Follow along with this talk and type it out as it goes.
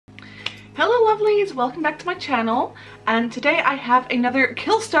Hello lovelies, welcome back to my channel, and today I have another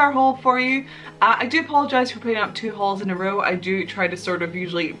Killstar haul for you. I do apologise for putting up 2 hauls in a row. I do try to sort of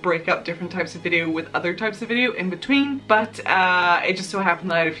usually break up different types of video with other types of video in between, but it just so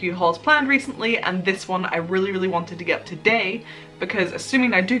happened that I had a few hauls planned recently, and this one I really wanted to get up today, because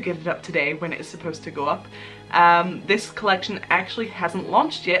assuming I do get it up today when it is supposed to go up, this collection actually hasn't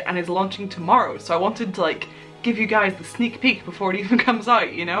launched yet and is launching tomorrow, so I wanted to like give you guys the sneak peek before it even comes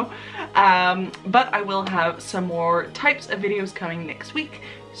out, you know? But I will have some more types of videos coming next week,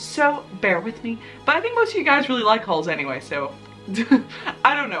 so bear with me. But I think most of you guys really like hauls anyway, so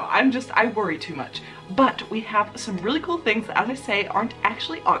I don't know, I worry too much. But we have some really cool things that, as I say, aren't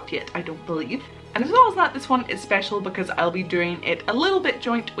actually out yet, I don't believe. And as well as that, this one is special because I'll be doing it a little bit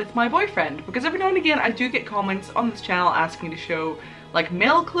joint with my boyfriend, because every now and again I do get comments on this channel asking me to show like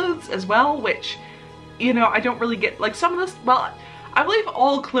male clothes as well, which, you know, I don't really get, like, some of this, well, I believe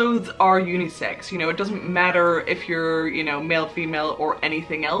all clothes are unisex, you know, it doesn't matter if you're, you know, male, female, or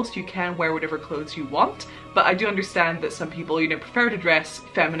anything else, you can wear whatever clothes you want, but I do understand that some people, you know, prefer to dress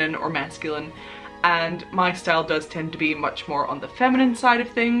feminine or masculine, and my style does tend to be much more on the feminine side of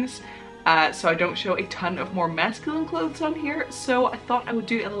things, so I don't show a ton of more masculine clothes on here, so I thought I would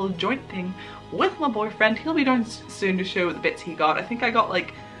do a little joint thing with my boyfriend. He'll be down soon to show the bits he got. I think I got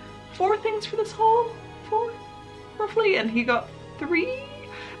like 4 things for this haul. 4 roughly, and he got 3,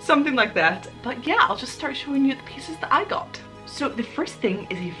 something like that. But yeah, I'll just start showing you the pieces that I got. So the first thing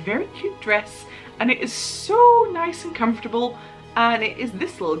is a very cute dress, and it is so nice and comfortable, and it is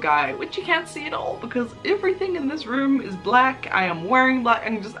this little guy, which you can't see at all because everything in this room is black. I am wearing black,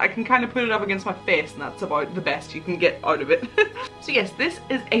 and I can kind of put it up against my face, and that's about the best you can get out of it. So yes, this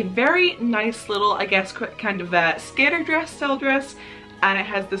is a very nice little, I guess, kind of skater dress style dress. And it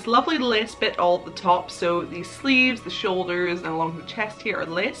has this lovely lace bit all at the top, so the sleeves, the shoulders, and along the chest here are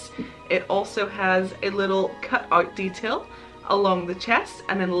lace. It also has a little cut out detail along the chest,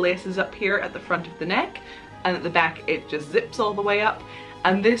 and then laces up here at the front of the neck, and at the back it just zips all the way up.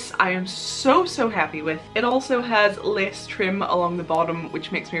 And this I am so happy with. It also has lace trim along the bottom,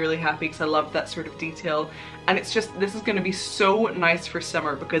 which makes me really happy because I love that sort of detail. And it's just, this is going to be so nice for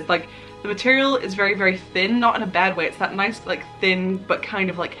summer because like the material is very thin, not in a bad way. It's that nice like thin but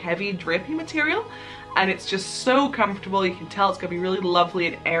kind of like heavy drapey material, and it's just so comfortable. You can tell it's going to be really lovely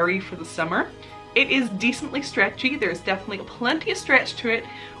and airy for the summer. It is decently stretchy. There's definitely plenty of stretch to it,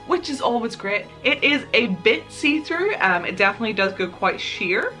 which is always great. It is a bit see-through. It definitely does go quite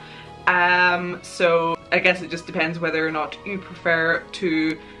sheer. So I guess it just depends whether or not you prefer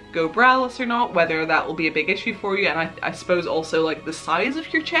to go braless or not, whether that will be a big issue for you, and I suppose also like the size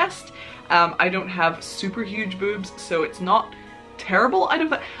of your chest. I don't have super huge boobs, so it's not terrible.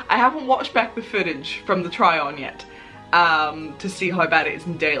 I haven't watched back the footage from the try-on yet to see how bad it is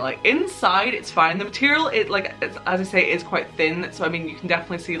in daylight. Inside it's fine. The material, as I say, is quite thin, so I mean you can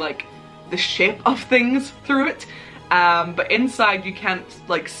definitely see like the shape of things through it, but inside you can't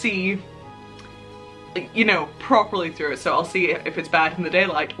like see, you know, properly through it, so I'll see if it's bad in the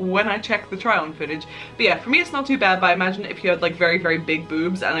daylight when I check the try-on footage. But yeah, for me it's not too bad, but I imagine if you had like very big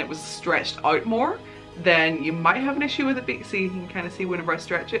boobs and it was stretched out more, then you might have an issue with it. See, you can kind of see whenever I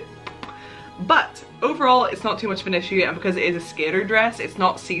stretch it. But overall it's not too much of an issue, and because it is a skater dress, it's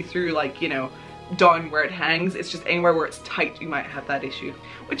not see-through like, you know, down where it hangs. It's just anywhere where it's tight you might have that issue,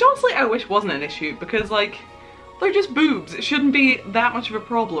 which honestly I wish wasn't an issue because like they're just boobs. It shouldn't be that much of a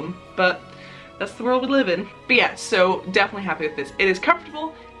problem, but that's the world we live in. But yeah, so definitely happy with this. It is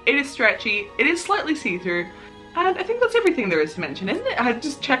comfortable, it is stretchy, it is slightly see-through, and I think that's everything there is to mention, isn't it? I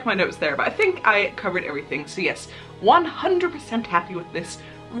just checked my notes there, but I think I covered everything. So yes, 100% happy with this.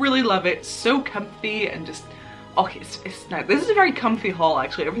 Really love it. So comfy and just, okay, it's nice. This is a very comfy haul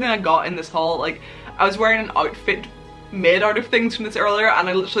actually. Everything I got in this haul, like I was wearing an outfit made out of things from this earlier, and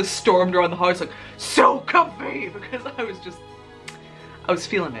I literally stormed around the house like, so comfy, because I was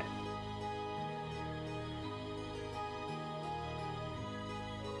feeling it.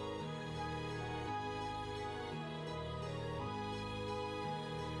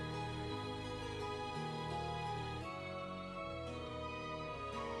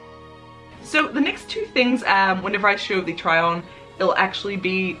 So the next 2 things, whenever I show the try-on, it'll actually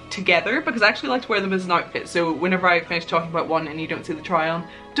be together because I actually like to wear them as an outfit. So whenever I finish talking about one and you don't see the try-on,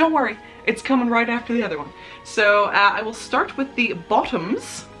 don't worry, it's coming right after the other one. So I will start with the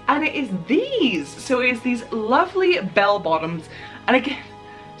bottoms, and it is these. So it is these lovely bell bottoms, and again,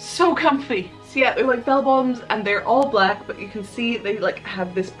 so comfy. So yeah, they're like bell bottoms and they're all black, but you can see they like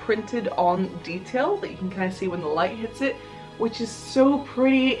have this printed on detail that you can kind of see when the light hits it, which is so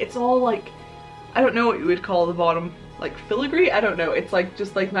pretty. It's all like, I don't know what you would call the bottom, like filigree, I don't know, it's like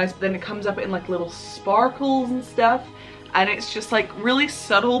just like nice, but then it comes up in like little sparkles and stuff, and it's just like really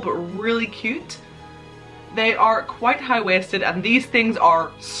subtle but really cute. They are quite high-waisted, and these things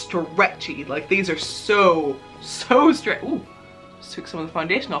are stretchy. Like these are so stretchy. Ooh, just took some of the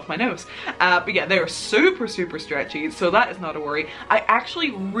foundation off my nose. But yeah, they are super stretchy, so that is not a worry. I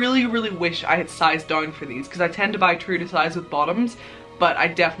actually really wish I had sized down for these, because I tend to buy true to size with bottoms, but I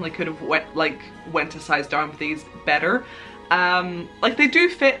definitely could have went to size down with these better. Like they do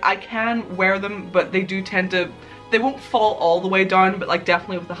fit, I can wear them, but they do tend to, they won't fall all the way down, but like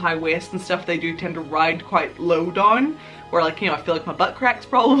definitely with the high waist and stuff, they do tend to ride quite low down, where like, you know, I feel like my butt crack's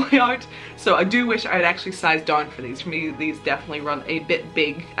probably out. So I do wish I had actually sized down for these. For me, these definitely run a bit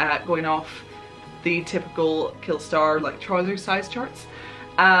big, going off the typical Killstar like trouser size charts.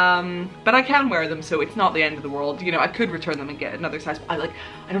 But I can wear them, so it's not the end of the world. You know, I could return them and get another size. I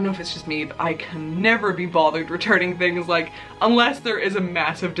don't know if it's just me, but I can never be bothered returning things. Like, unless there is a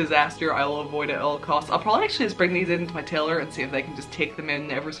massive disaster, I'll avoid it at all costs. I'll probably actually just bring these into my tailor and see if they can just take them in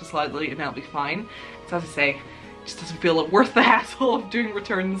ever so slightly, and that'll be fine. So as I say, it just doesn't feel worth the hassle of doing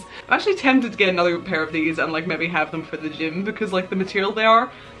returns. I'm actually tempted to get another pair of these and like maybe have them for the gym, because like the material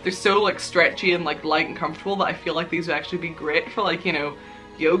they're so like stretchy and like light and comfortable that I feel like these would actually be great for like, you know,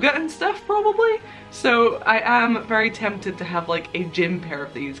 yoga and stuff probably. So I am very tempted to have like a gym pair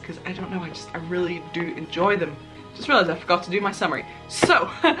of these, because I don't know, I really do enjoy them. Just realized I forgot to do my summary. So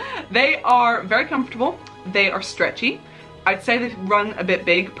they are very comfortable, they are stretchy. I'd say they run a bit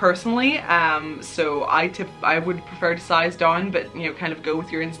big personally, so I would prefer to size down, but you know, kind of go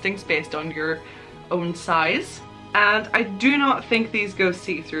with your instincts based on your own size. And I do not think these go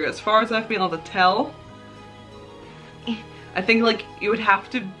see-through. As far as I've been able to tell, I think like they would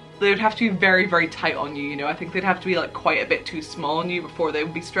have to be very tight on you, you know. I think they'd have to be like quite a bit too small on you before they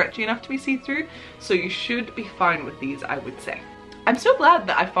would be stretchy enough to be see-through. So you should be fine with these, I would say. I'm so glad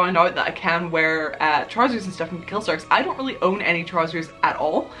that I found out that I can wear trousers and stuff from Killstars. I don't really own any trousers at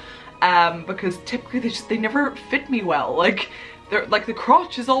all, because typically they never fit me well. Like they're like, the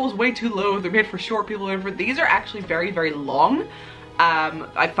crotch is always way too low. They're made for short people or whatever. These are actually very long.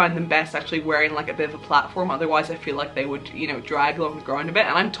 I find them best actually wearing like a bit of a platform, otherwise I feel like they would, you know, drag along the ground a bit,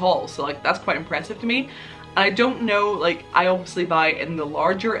 and I'm tall, so like that's quite impressive to me. And I don't know, like I obviously buy in the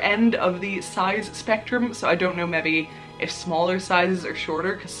larger end of the size spectrum, so I don't know maybe if smaller sizes are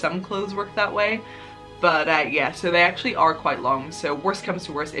shorter, because some clothes work that way. But yeah, so they actually are quite long, so worst comes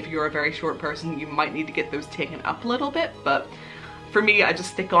to worst, if you're a very short person, you might need to get those taken up a little bit, but for me, I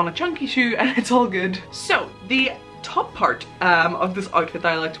just stick on a chunky shoe and it's all good. So the top part of this outfit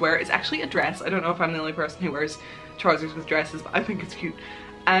that I like to wear is actually a dress. I don't know if I'm the only person who wears trousers with dresses, but I think it's cute.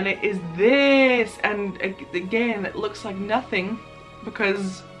 And it is this, and again, it looks like nothing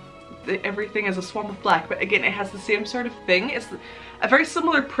because everything is a swamp of black, but again, it has the same sort of thing. It's a very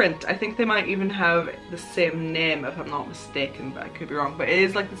similar print. I think they might even have the same name if I'm not mistaken, but I could be wrong. But it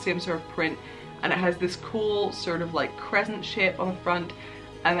is like the same sort of print, and it has this cool sort of like crescent shape on the front,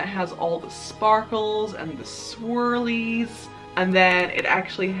 and it has all the sparkles and the swirlies, and then it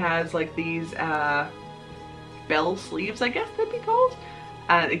actually has like these bell sleeves, I guess they'd be called.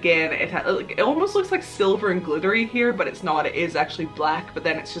 And again, it almost looks like silver and glittery here, but it's not. It is actually black, but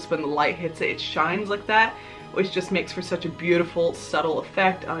then it's just when the light hits it, it shines like that, which just makes for such a beautiful, subtle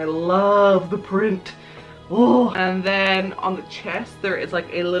effect. I love the print. Oh. And then on the chest, there is like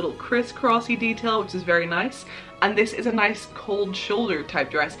a little crisscrossy detail, which is very nice. And this is a nice cold shoulder type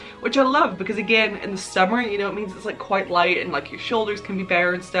dress, which I love because again, in the summer, you know, it means it's like quite light and like your shoulders can be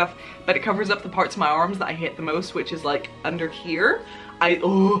bare and stuff, but it covers up the parts of my arms that I hate the most, which is like under here. I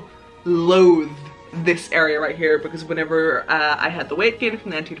loathe this area right here because whenever I had the weight gain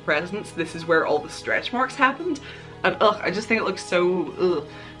from the antidepressants, this is where all the stretch marks happened. And I just think it looks so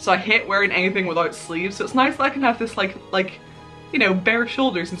So I hate wearing anything without sleeves, so it's nice that I can have this like you know, bare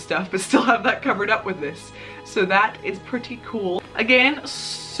shoulders and stuff, but still have that covered up with this. So that is pretty cool. Again,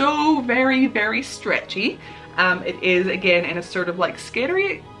 so very, very stretchy. It is again in a sort of like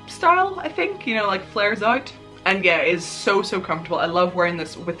skatery style, I think, you know, like flares out. And yeah, it is so comfortable. I love wearing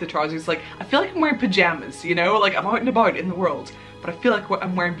this with the trousers. Like, I feel like I'm wearing pajamas, you know? Like, I'm out and about in the world, but I feel like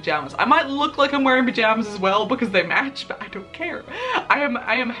I'm wearing pajamas. I might look like I'm wearing pajamas as well because they match, but I don't care. I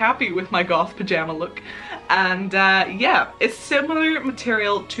am happy with my goth pajama look. And yeah, it's similar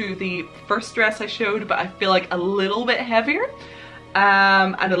material to the first dress I showed, but I feel like a little bit heavier.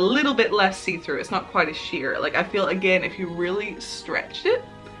 And a little bit less see-through. It's not quite as sheer. Like, I feel, again, if you really stretched it,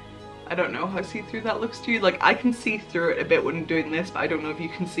 I don't know how see-through that looks to you. Like, I can see through it a bit when I'm doing this, but I don't know if you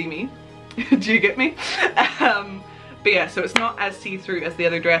can see me. Do you get me? But yeah, so it's not as see-through as the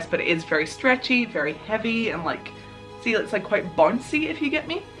other dress, but it is very stretchy, very heavy, and like See, it's like quite bouncy, if you get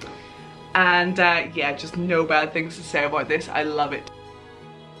me. And yeah, just no bad things to say about this. I love it.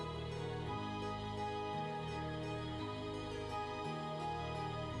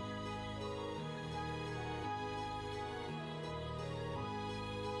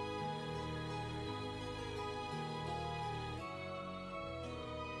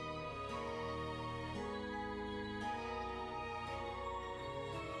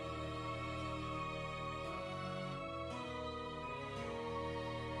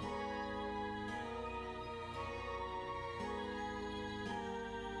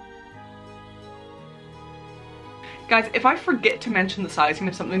 Guys, if I forget to mention the sizing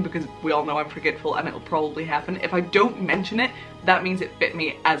of something, because we all know I'm forgetful and it'll probably happen, if I don't mention it, that means it fit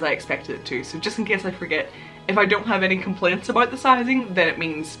me as I expected it to. So just in case I forget, if I don't have any complaints about the sizing, then it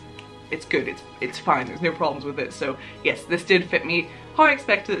means it's good, it's fine, there's no problems with it. So yes, this did fit me how I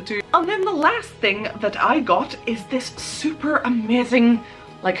expected it to. And then the last thing that I got is this super amazing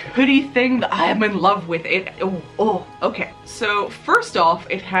like hoodie thing that I am in love with. It, oh, okay. So first off,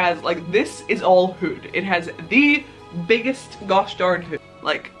 it has like, this is all hood. It has the biggest gosh darn hood.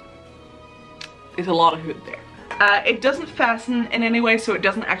 Like, there's a lot of hood there. It doesn't fasten in any way, so it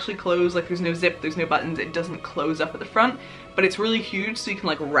doesn't actually close. Like, there's no zip, there's no buttons, it doesn't close up at the front, but it's really huge, so you can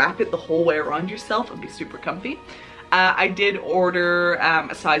like wrap it the whole way around yourself and be super comfy. I did order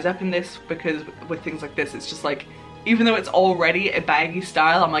a size up in this because with things like this, it's just like, even though it's already a baggy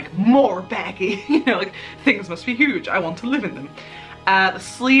style, I'm like, more baggy, you know, like things must be huge, I want to live in them. The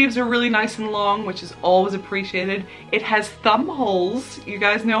sleeves are really nice and long, which is always appreciated. It has thumb holes. You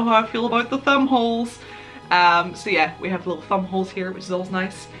guys know how I feel about the thumb holes. So yeah, we have little thumb holes here, which is always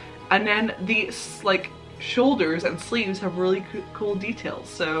nice. And then the like shoulders and sleeves have really cool details.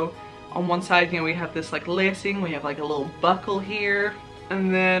 So on one side, you know, we have this like lacing, we have like a little buckle here.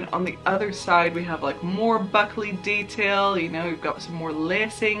 And then on the other side, we have like more buckly detail, you know, we've got some more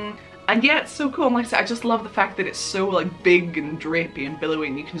lacing. And yeah, it's so cool. And like I said, I just love the fact that it's so like big and drapey and billowy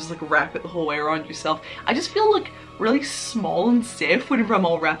and you can just like wrap it the whole way around yourself. I just feel like really small and safe whenever I'm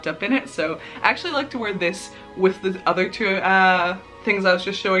all wrapped up in it. So I actually like to wear this with the other two things I was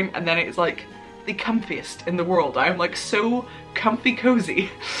just showing, and then it's like the comfiest in the world. I'm like so comfy cozy.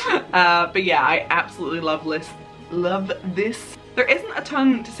 But yeah, I absolutely love this. There isn't a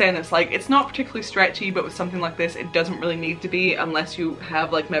ton to say on this. Like, it's not particularly stretchy, but with something like this, it doesn't really need to be unless you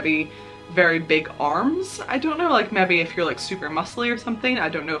have like maybe very big arms. I don't know, like maybe if you're like super muscly or something, I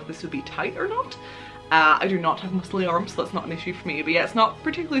don't know if this would be tight or not. I do not have muscly arms, so that's not an issue for me. But yeah, it's not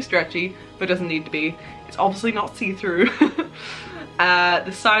particularly stretchy, but it doesn't need to be. It's obviously not see-through.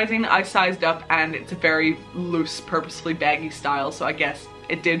 The sizing, I sized up, and it's a very loose, purposefully baggy style, so I guess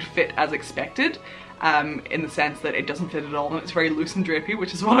it did fit as expected. In the sense that it doesn't fit at all and it's very loose and drapey,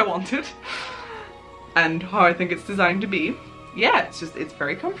 which is what I wanted and how I think it's designed to be. Yeah, it's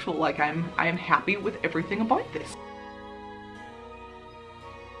very comfortable. Like I am happy with everything about this.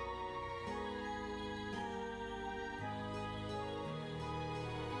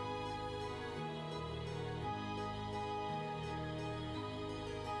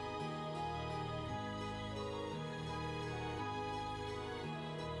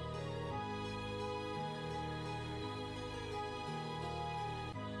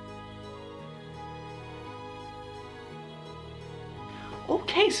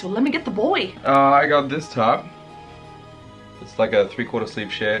 Okay, so let me get the boy. I got this top. It's like a 3/4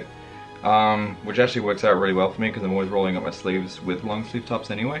 sleeve shirt, which actually works out really well for me because I'm always rolling up my sleeves with long sleeve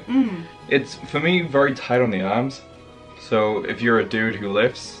tops anyway. It's, for me, very tight on the arms. So if you're a dude who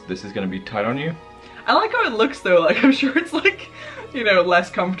lifts, this is going to be tight on you. I like how it looks though. Like, I'm sure it's like, you know, less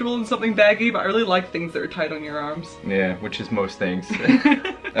comfortable than something baggy, but I really like things that are tight on your arms. Yeah, which is most things.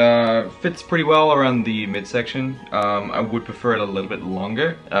 Fits pretty well around the midsection. I would prefer it a little bit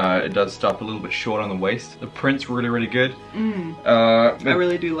longer. It does stop a little bit short on the waist. The print's really good. I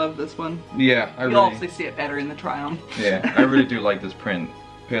really do love this one. Yeah, You'll obviously see it better in the try-on. Yeah, I really do like this print.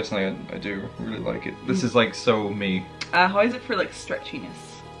 Personally, I do really like it. This is like so me. How is it for like stretchiness?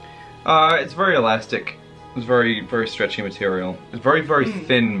 It's very elastic. It's very stretchy material. It's very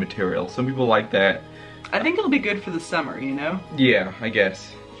thin material. Some people like that. I think it'll be good for the summer, you know? Yeah, I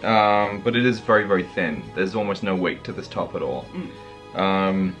guess. But it is very thin. There's almost no weight to this top at all.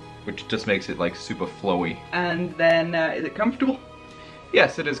 Which just makes it like super flowy. And then, is it comfortable?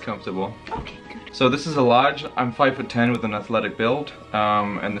 Yes, it is comfortable. Okay, good. So this is a large. I'm 5'10" with an athletic build,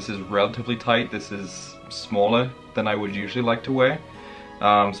 and this is relatively tight. This is smaller than I would usually like to wear.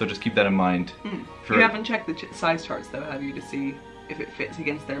 So just keep that in mind. You haven't checked the size charts though, have you, to see if it fits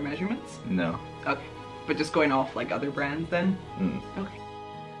against their measurements? No. Okay. But just going off like other brands then? Okay.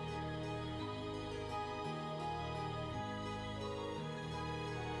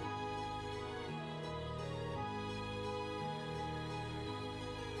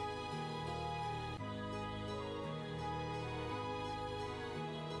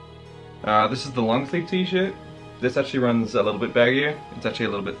 This is the long sleeve t-shirt. This actually runs a little bit baggier. It's actually a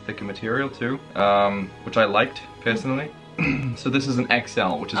little bit thicker material too, which I liked personally. So this is an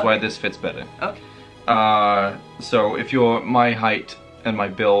XL, which is why this fits better. Okay. So if you're my height and my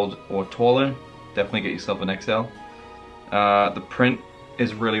build or taller, definitely get yourself an XL. The print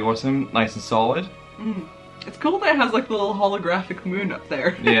is really awesome, nice and solid. It's cool that it has like the little holographic moon up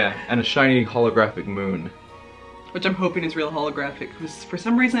there. Yeah, and a shiny holographic moon. Which I'm hoping is real holographic, because for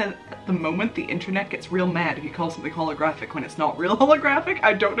some reason at the moment the internet gets real mad if you call something holographic when it's not real holographic.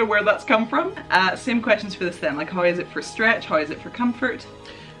 I don't know where that's come from. Same questions for this then, like how is it for stretch, how is it for comfort?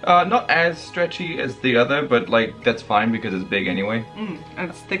 Not as stretchy as the other, but like that's fine because it's big anyway. And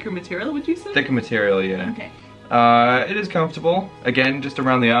it's thicker material, would you say? Thicker material, yeah. Okay. It is comfortable. Again, just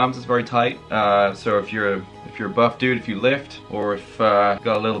around the arms, it's very tight. So if you're a buff dude, if you lift, or if you've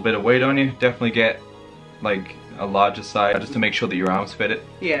got a little bit of weight on you, definitely get like a larger size just to make sure that your arms fit it.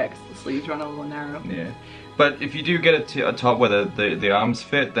 Yeah, because the sleeves run a little narrow. Yeah. But if you do get a top where the arms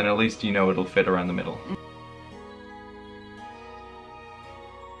fit, then at least you know it'll fit around the middle.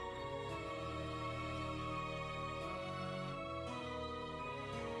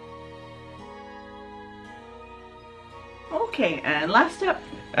 Okay, and last up.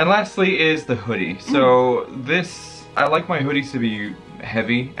 And lastly is the hoodie. So this, I like my hoodies to be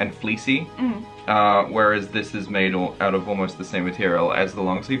heavy and fleecy, whereas this is made out of almost the same material as the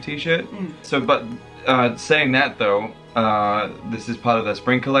long sleeve t-shirt. So, but saying that though, this is part of their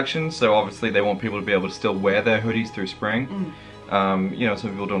spring collection, so obviously they want people to be able to still wear their hoodies through spring. You know,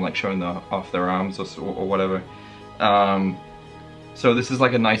 some people don't like showing off their arms or whatever. So this is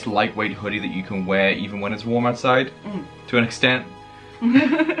like a nice lightweight hoodie that you can wear even when it's warm outside, to an extent.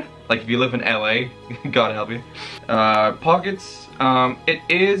 Like if you live in LA, God help you. Pockets, it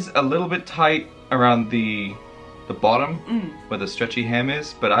is a little bit tight around the bottom where the stretchy hem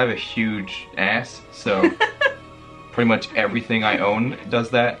is, but I have a huge ass, so pretty much everything I own does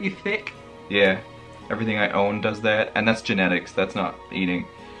that. You thick? Yeah, everything I own does that, and that's genetics, that's not eating.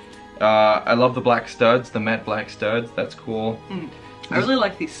 I love the black studs, the matte black studs, that's cool. I really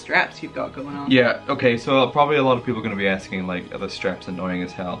like these straps you've got going on. Yeah, okay, so probably a lot of people are going to be asking, like, are the straps annoying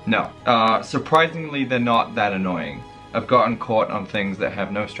as hell? No. Surprisingly, they're not that annoying. I've gotten caught on things that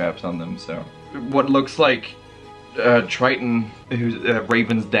have no straps on them, so. What looks like Triton, who's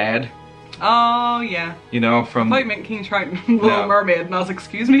Raven's dad. Oh, yeah. You know, from... I thought you meant King Triton, Little Mermaid, and I was like,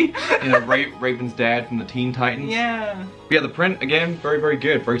 excuse me? You know, Raven's dad from the Teen Titans. Yeah. Yeah, the print, again, very, very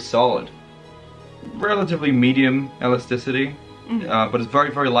good, very solid. Relatively medium elasticity. But it's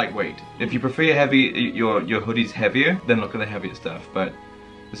very, very lightweight. If you prefer your hoodies heavier, then look at the heavier stuff. But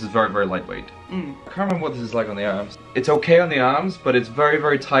this is very, very lightweight. I can't remember what this is like on the arms. It's okay on the arms, but it's very,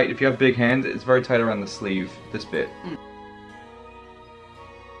 very tight. If you have big hands, it's very tight around the sleeve, this bit.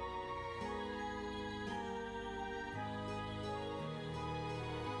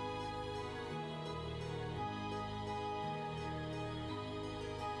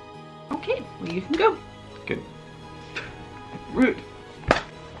 Okay, well you can go. Good. Rude.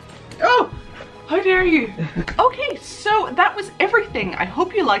 Oh! How dare you? Okay, so that was everything. I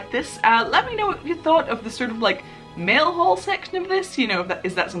hope you liked this. Let me know what you thought of the sort of like mail haul section of this. You know,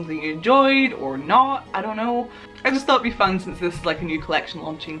 is that something you enjoyed or not? I don't know. I just thought it'd be fun since this is like a new collection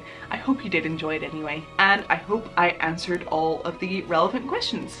launching. I hope you did enjoy it anyway. And I hope I answered all of the relevant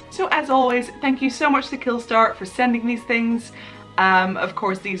questions. So as always, thank you so much to Killstar for sending these things. Of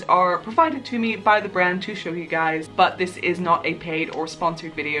course, these are provided to me by the brand to show you guys, but this is not a paid or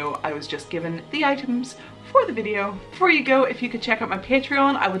sponsored video. I was just given the items for the video. Before you go, if you could check out my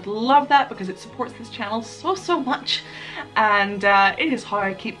Patreon, I would love that because it supports this channel so much, and it is how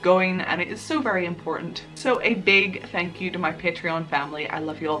I keep going, and it is so very important. So a big thank you to my Patreon family. I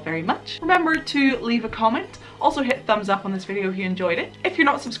love you all very much. Remember to leave a comment. Also hit thumbs up on this video if you enjoyed it. If you're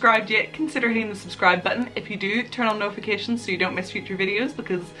not subscribed yet, consider hitting the subscribe button. If you do, turn on notifications so you don't miss future videos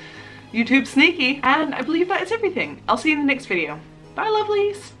because YouTube's sneaky. And I believe that is everything. I'll see you in the next video. Bye,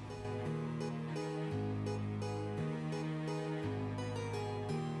 lovelies!